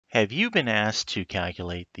Have you been asked to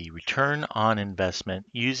calculate the return on investment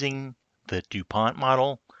using the DuPont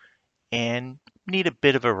model and need a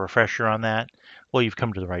bit of a refresher on that? Well, you've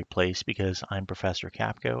come to the right place because I'm Professor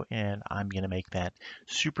Capko and I'm going to make that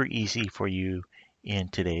super easy for you in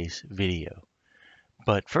today's video.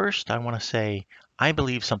 But first, I want to say I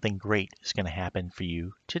believe something great is going to happen for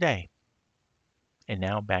you today. And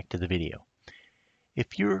now back to the video.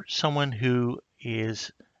 If you're someone who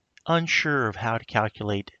is unsure of how to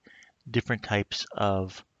calculate different types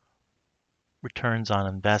of returns on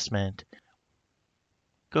investment,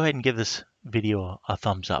 go ahead and give this video a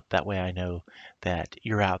thumbs up. That way I know that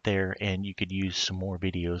you're out there and you could use some more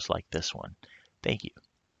videos like this one. Thank you.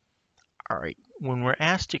 All right, when we're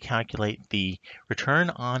asked to calculate the return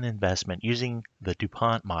on investment using the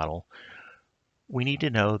DuPont model, we need to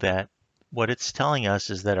know that what it's telling us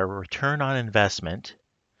is that our return on investment,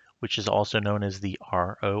 which is also known as the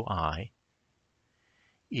ROI,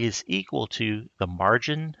 is equal to the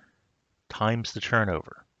margin times the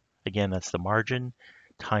turnover. Again, that's the margin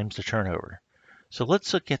times the turnover. So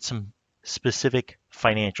let's look at some specific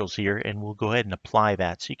financials here, and we'll go ahead and apply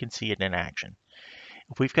that so you can see it in action.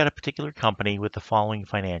 If we've got a particular company with the following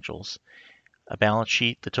financials, a balance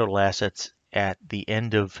sheet, the total assets at the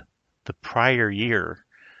end of the prior year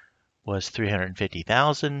was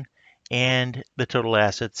 $350,000, and the total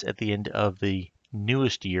assets at the end of the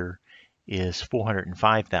newest year is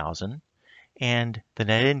 $405,000. And the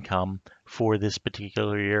net income for this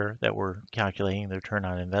particular year that we're calculating the return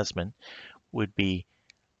on investment would be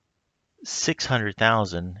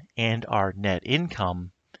 $600,000, and our net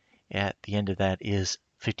income at the end of that is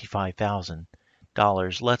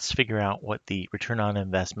 $55,000. Let's figure out what the return on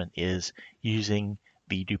investment is using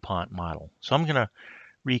the DuPont model. So I'm going to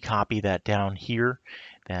recopy that down here,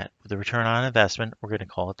 that the return on investment, we're going to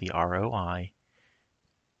call it the ROI,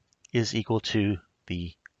 is equal to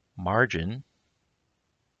the margin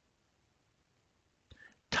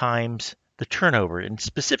times the turnover. And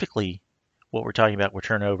specifically what we're talking about with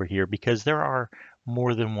turnover here, because there are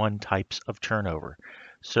more than one types of turnover.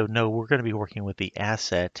 So no, we're going to be working with the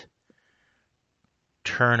asset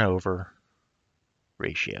turnover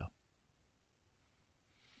ratio.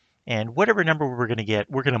 And whatever number we're going to get,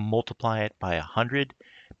 we're going to multiply it by 100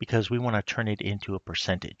 because we want to turn it into a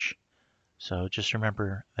percentage. So just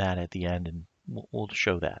remember that at the end, and we'll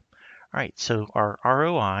show that. All right, so our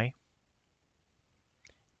ROI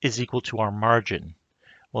is equal to our margin.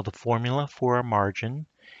 Well, the formula for our margin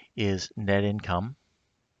is net income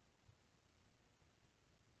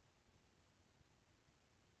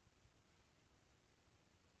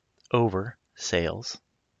over sales.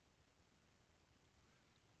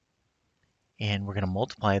 And we're going to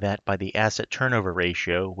multiply that by the asset turnover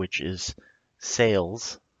ratio, which is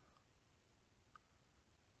sales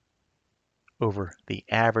over the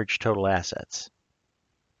average total assets.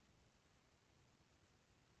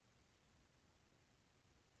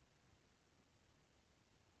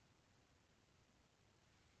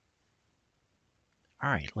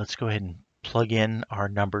 All right, let's go ahead and plug in our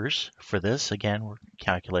numbers for this. Again, we're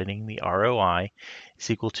calculating the ROI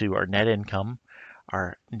is equal to our net income.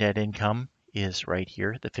 Our net income is right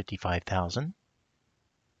here, the $55,000.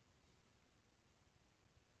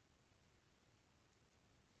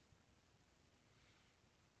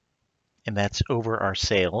 And that's over our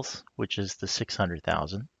sales, which is the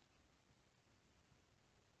 $600,000.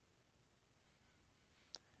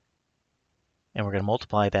 And we're going to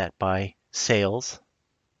multiply that by sales,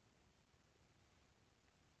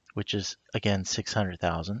 which is again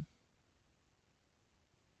 600,000,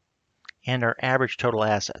 and our average total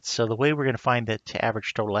assets. So the way we're going to find that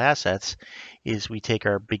average total assets is we take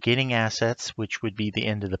our beginning assets, which would be the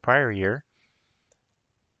end of the prior year,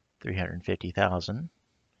 350,000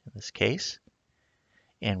 in this case,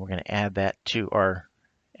 and we're going to add that to our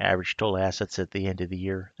average total assets at the end of the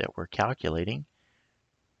year that we're calculating,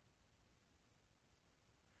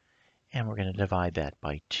 and we're going to divide that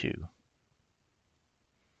by 2.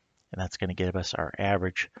 And that's going to give us our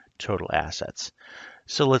average total assets.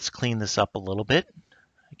 So let's clean this up a little bit.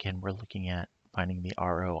 Again, we're looking at finding the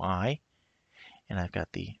ROI, and I've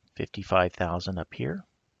got the 55,000 up here.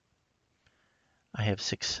 I have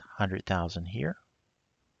 600,000 here,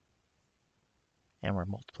 and we're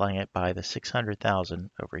multiplying it by the 600,000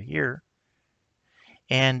 over here.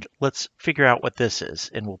 And let's figure out what this is,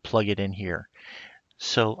 and we'll plug it in here.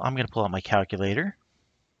 So I'm going to pull out my calculator,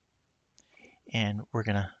 and we're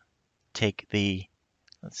going to take the,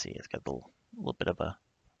 let's see, it's got a little bit of a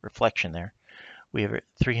reflection there. We have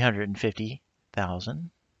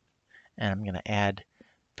 350,000, and I'm going to add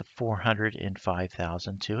the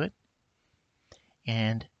 405,000 to it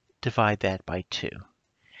and divide that by 2.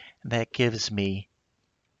 That gives me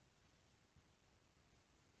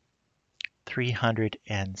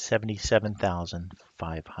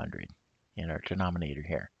 377,500 in our denominator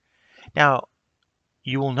here. Now,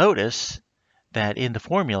 you will notice that in the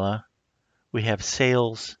formula, we have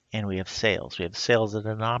sales and we have sales. We have sales in the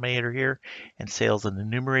denominator here and sales in the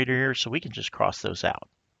numerator here, so we can just cross those out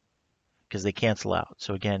because they cancel out.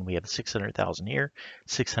 So again, we have 600,000 here,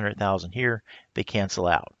 600,000 here, they cancel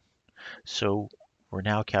out. So we're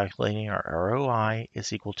now calculating our ROI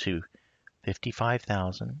is equal to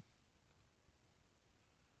 55,000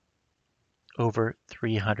 over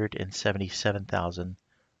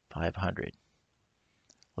 377,500.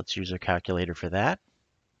 Let's use our calculator for that.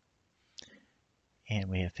 And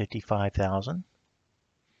we have 55,000.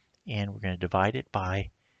 And we're going to divide it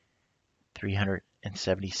by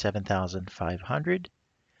 377,500.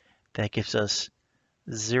 That gives us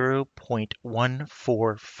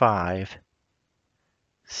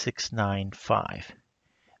 0.145695.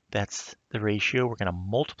 That's the ratio. We're going to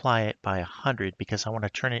multiply it by 100 because I want to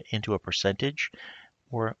turn it into a percentage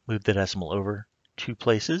or move the decimal over 2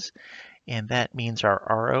 places. And that means our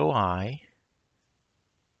ROI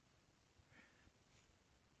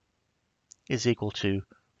is equal to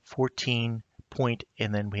 14 point,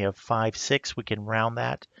 and then we have 5.6. We can round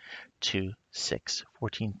that to 6.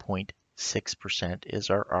 14.6% is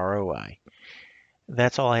our ROI.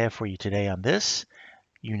 That's all I have for you today on this.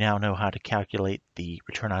 You now know how to calculate the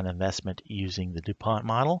return on investment using the DuPont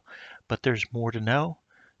model, but there's more to know.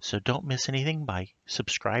 So don't miss anything by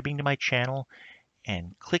subscribing to my channel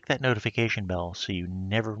and click that notification bell so you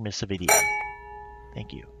never miss a video.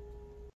 Thank you.